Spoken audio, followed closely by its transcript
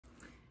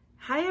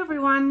Hi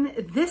everyone,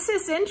 this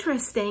is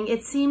interesting.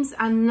 It seems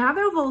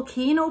another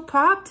volcano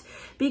popped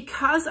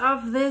because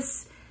of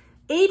this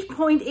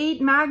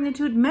 8.8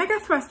 magnitude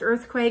Megathrust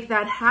earthquake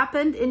that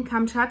happened in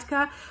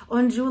Kamchatka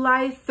on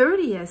July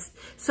 30th.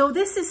 So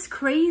this is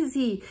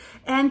crazy.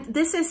 And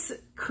this is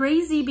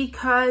crazy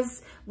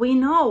because we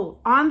know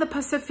on the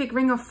Pacific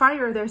Ring of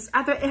Fire, there's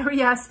other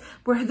areas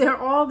where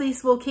all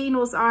these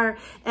volcanoes are.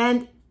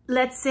 And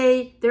let's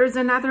say there's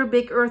another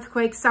big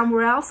earthquake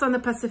somewhere else on the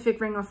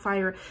Pacific Ring of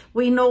Fire.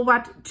 We know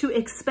what to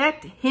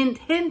expect. Hint,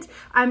 hint.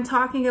 I'm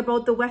talking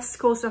about the west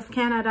coast of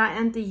Canada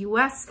and the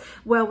US,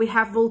 where we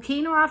have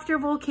volcano after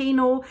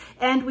volcano,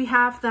 and we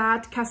have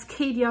that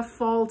Cascadia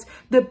fault,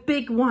 the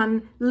big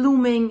one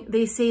looming.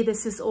 They say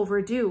this is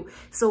overdue.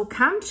 So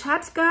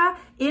Kamchatka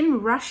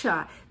in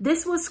Russia,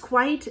 this was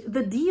quite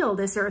the deal,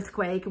 this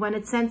earthquake, when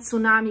it sent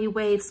tsunami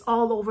waves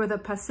all over the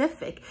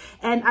Pacific.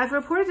 And I've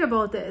reported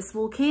about this.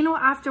 Volcano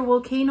after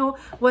volcano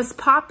was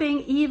popping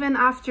even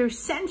after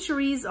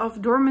centuries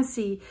of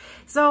dormancy.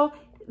 So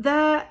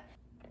the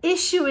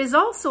issue is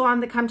also on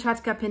the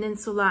Kamchatka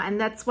Peninsula,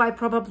 and that's why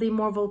probably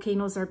more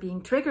volcanoes are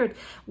being triggered.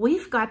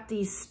 We've got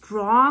these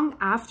strong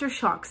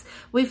aftershocks.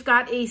 We've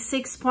got a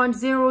 6.0,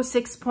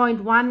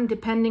 6.1,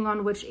 depending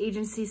on which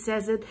agency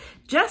says it.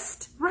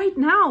 Just right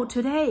now,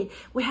 today,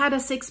 we had a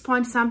 6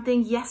 point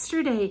something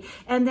yesterday,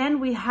 and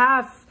then we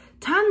have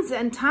tons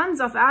and tons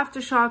of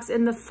aftershocks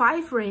in the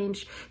 5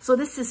 range. So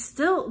this is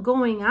still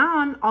going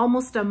on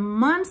almost a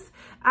month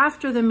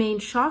after the main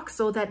shock,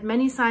 so that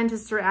many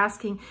scientists are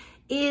asking,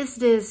 is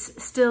this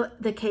still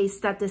the case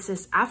that this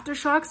is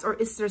aftershocks, or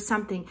is there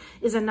something,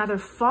 is another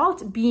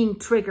fault being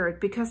triggered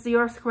because the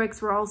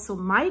earthquakes were also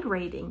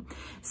migrating?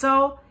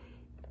 So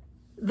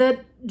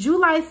the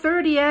July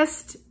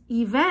 30th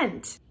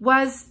event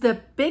was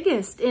the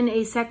biggest in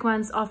a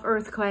sequence of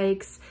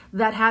earthquakes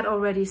that had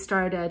already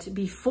started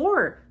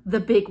before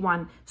the big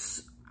one.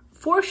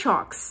 4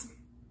 shocks.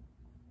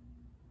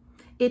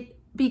 It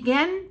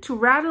began to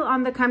rattle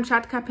on the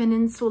Kamchatka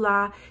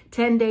Peninsula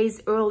 10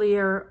 days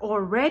earlier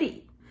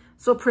already.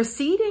 So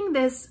preceding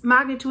this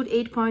magnitude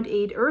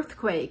 8.8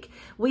 earthquake,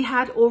 we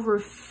had over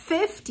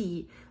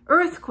 50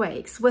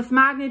 earthquakes with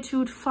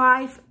magnitude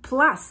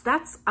 5+.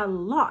 That's a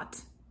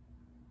lot.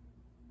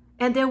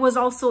 And there was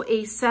also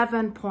a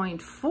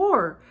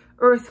 7.4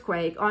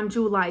 earthquake on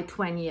July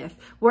 20th,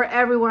 where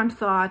everyone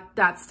thought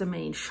that's the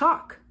main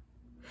shock.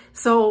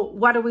 So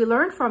what do we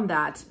learn from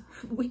that?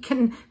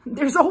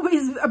 There's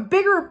always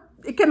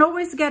it can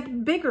always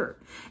get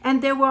bigger.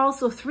 And there were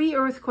also 3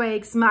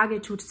 earthquakes,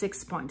 magnitude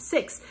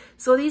 6.6.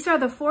 So these are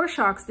the 4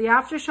 shocks. The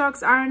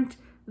aftershocks aren't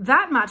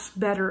that much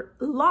better.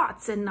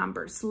 Lots in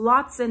numbers.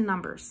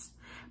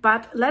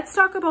 But let's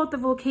talk about the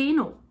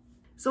volcano.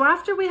 So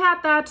after we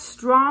had that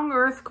strong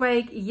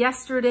earthquake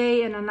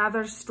yesterday and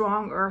another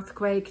strong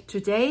earthquake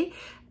today,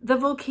 the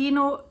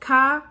volcano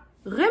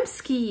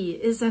Karimsky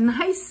is a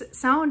nice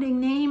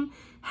sounding name,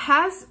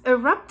 has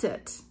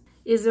erupted.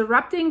 Is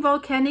erupting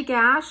volcanic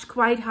ash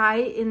quite high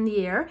in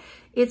the air.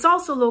 It's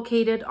also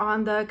located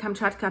on the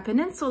Kamchatka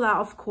Peninsula,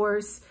 of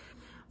course.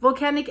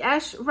 Volcanic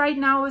ash right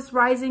now is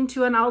rising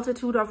to an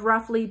altitude of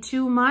roughly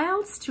 2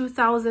 miles,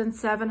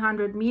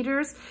 2,700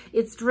 meters.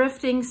 It's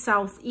drifting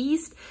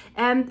southeast,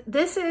 and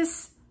this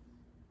is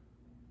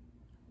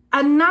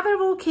another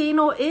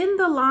volcano in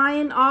the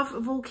line of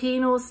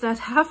volcanoes that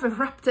have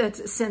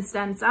erupted since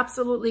then. It's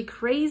absolutely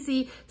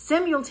crazy.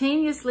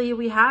 Simultaneously,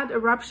 we had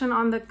eruption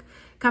on the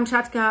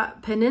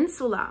Kamchatka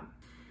Peninsula.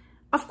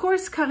 Of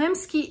course,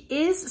 Karimsky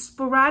is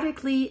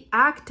sporadically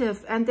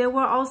active, and there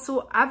were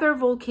also other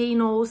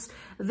volcanoes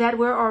that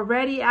were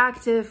already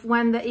active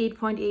when the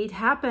 8.8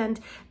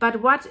 happened.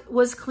 But what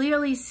was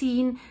clearly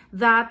seen,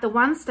 that the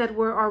ones that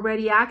were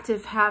already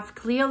active have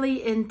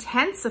clearly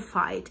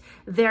intensified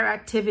their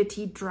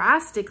activity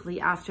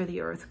drastically after the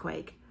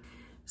earthquake.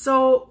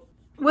 So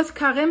with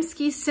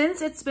Karimsky,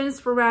 since it's been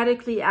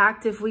sporadically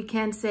active, we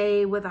can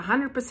say with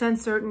 100%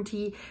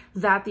 certainty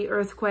that the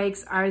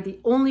earthquakes are the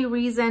only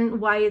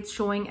reason why it's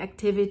showing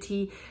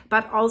activity.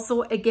 But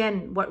also,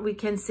 again, what we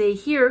can say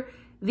here,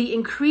 the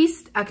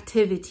increased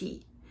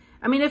activity.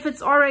 I mean, if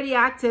it's already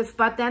active,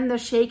 but then the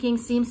shaking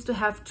seems to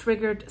have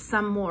triggered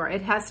some more.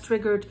 It has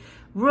triggered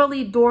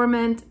really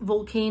dormant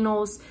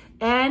volcanoes,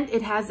 and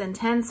it has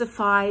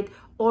intensified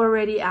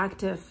already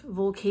active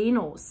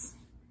volcanoes.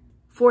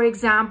 For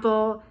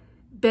example,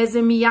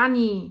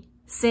 Bezemiani,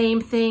 same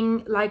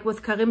thing like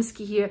with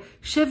Karimsky here.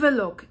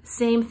 Shiveluk,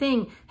 same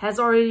thing, has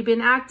already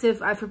been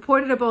active. I've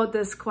reported about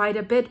this quite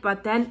a bit,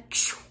 but then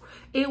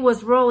it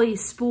was really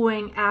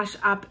spewing ash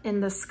up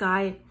in the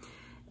sky.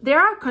 They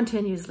are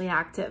continuously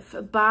active,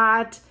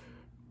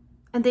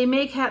 and they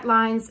make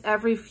headlines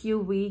every few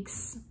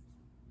weeks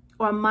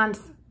or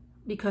month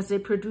because they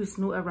produce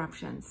new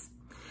eruptions.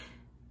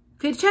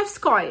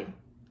 Klichevskoy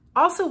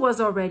also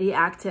was already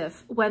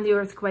active when the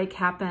earthquake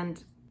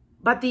happened.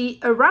 But the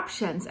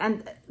eruptions,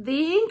 and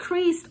they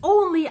increased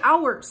only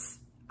hours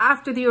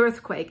after the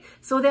earthquake.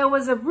 So there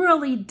was a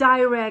really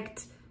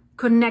direct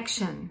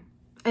connection.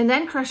 And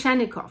then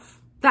Krashenikov,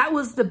 that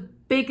was the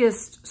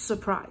biggest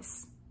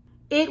surprise.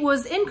 It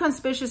was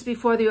inconspicuous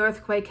before the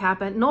earthquake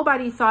happened.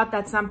 Nobody thought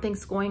that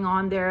something's going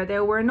on there.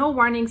 There were no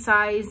warning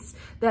signs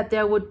that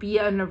there would be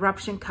an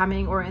eruption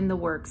coming or in the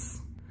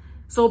works.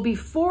 So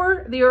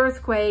before the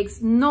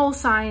earthquakes, no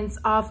signs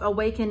of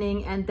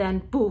awakening, and then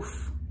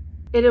poof,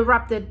 it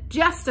erupted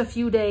just a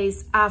few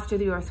days after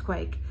the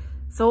earthquake.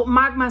 So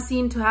magma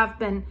seemed to have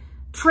been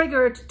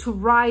triggered to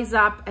rise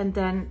up, and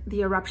then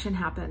the eruption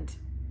happened.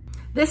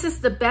 This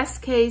is the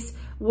best case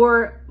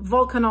where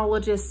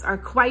volcanologists are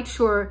quite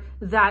sure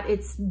that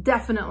it's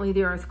definitely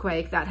the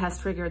earthquake that has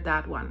triggered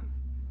that one.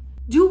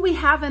 Do we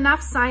have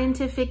enough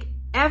scientific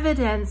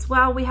evidence?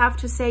 Well, we have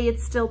to say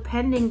it's still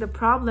pending. The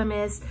problem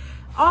is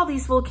all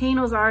these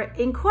volcanoes are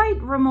in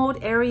quite remote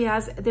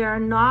areas. They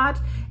are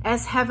not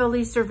as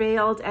heavily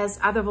surveilled as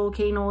other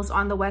volcanoes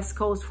on the West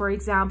Coast, for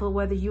example,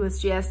 where the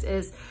USGS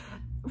is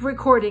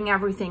recording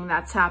everything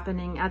that's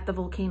happening at the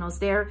volcanoes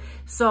there.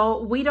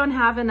 So we don't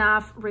have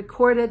enough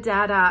recorded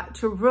data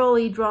to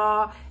really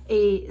draw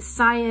a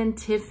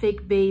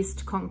scientific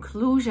based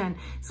conclusion.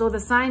 So the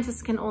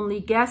scientists can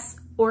only guess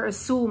or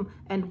assume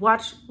and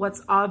watch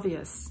what's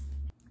obvious.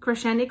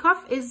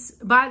 Krashenikov is,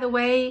 by the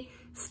way,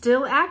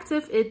 still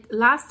active. It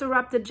last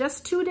erupted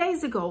just 2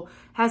 days ago,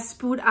 has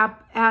spewed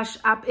up ash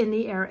up in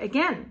the air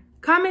again.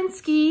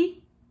 Kaminsky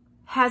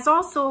has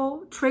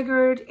also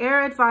triggered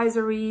air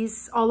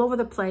advisories all over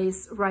the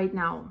place right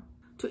now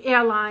to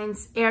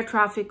airlines, air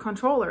traffic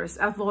controllers,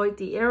 avoid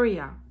the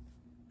area.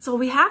 So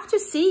we have to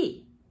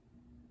see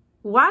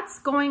what's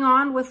going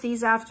on with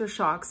these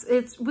aftershocks.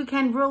 We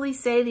can really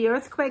say the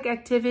earthquake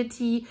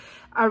activity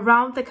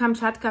around the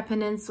Kamchatka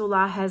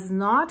Peninsula has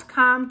not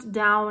calmed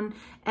down,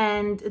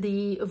 and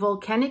the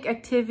volcanic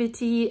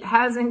activity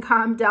hasn't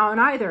calmed down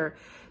either.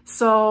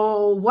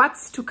 So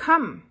what's to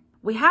come?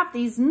 We have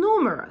these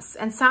numerous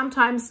and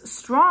sometimes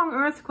strong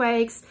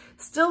earthquakes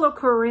still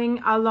occurring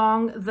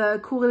along the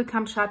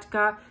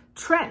Kuril-Kamchatka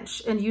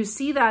trench. And you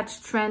see that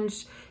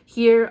trench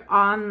here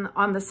on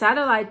the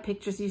satellite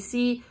pictures. You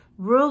see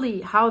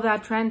really how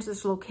that trench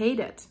is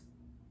located.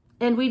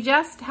 And we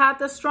just had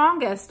the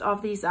strongest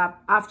of these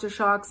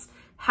aftershocks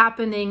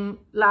happening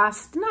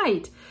last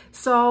night.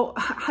 So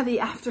are the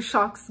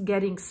aftershocks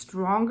getting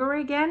stronger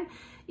again?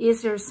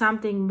 Is there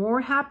something more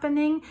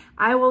happening?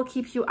 I will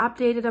keep you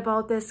updated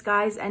about this,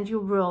 guys, and you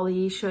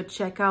really should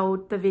check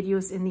out the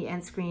videos in the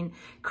end screen.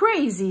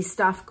 Crazy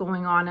stuff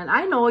going on, and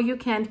I know you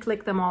can't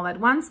click them all at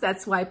once.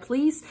 That's why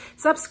please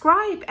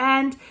subscribe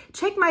and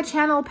check my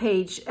channel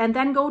page, and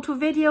then go to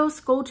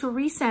videos, go to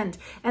recent,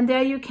 and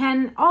there you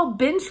can all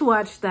binge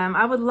watch them.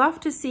 I would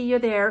love to see you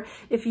there.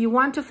 If you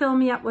want to fill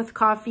me up with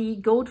coffee,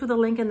 go to the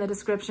link in the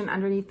description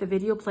underneath the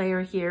video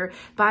player here,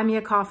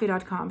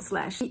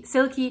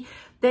 buymeacoffee.com/Silky.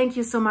 Thank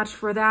you so much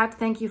for that.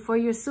 Thank you for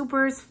your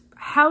supers.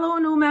 Hello,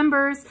 new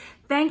members.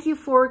 Thank you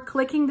for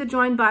clicking the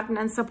join button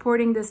and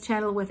supporting this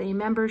channel with a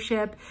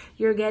membership.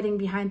 You're getting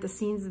behind the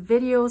scenes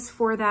videos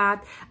for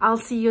that. I'll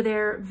see you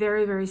there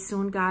very, very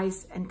soon,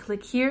 guys. And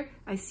click here.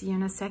 I see you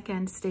in a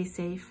second. Stay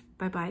safe.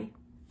 Bye-bye.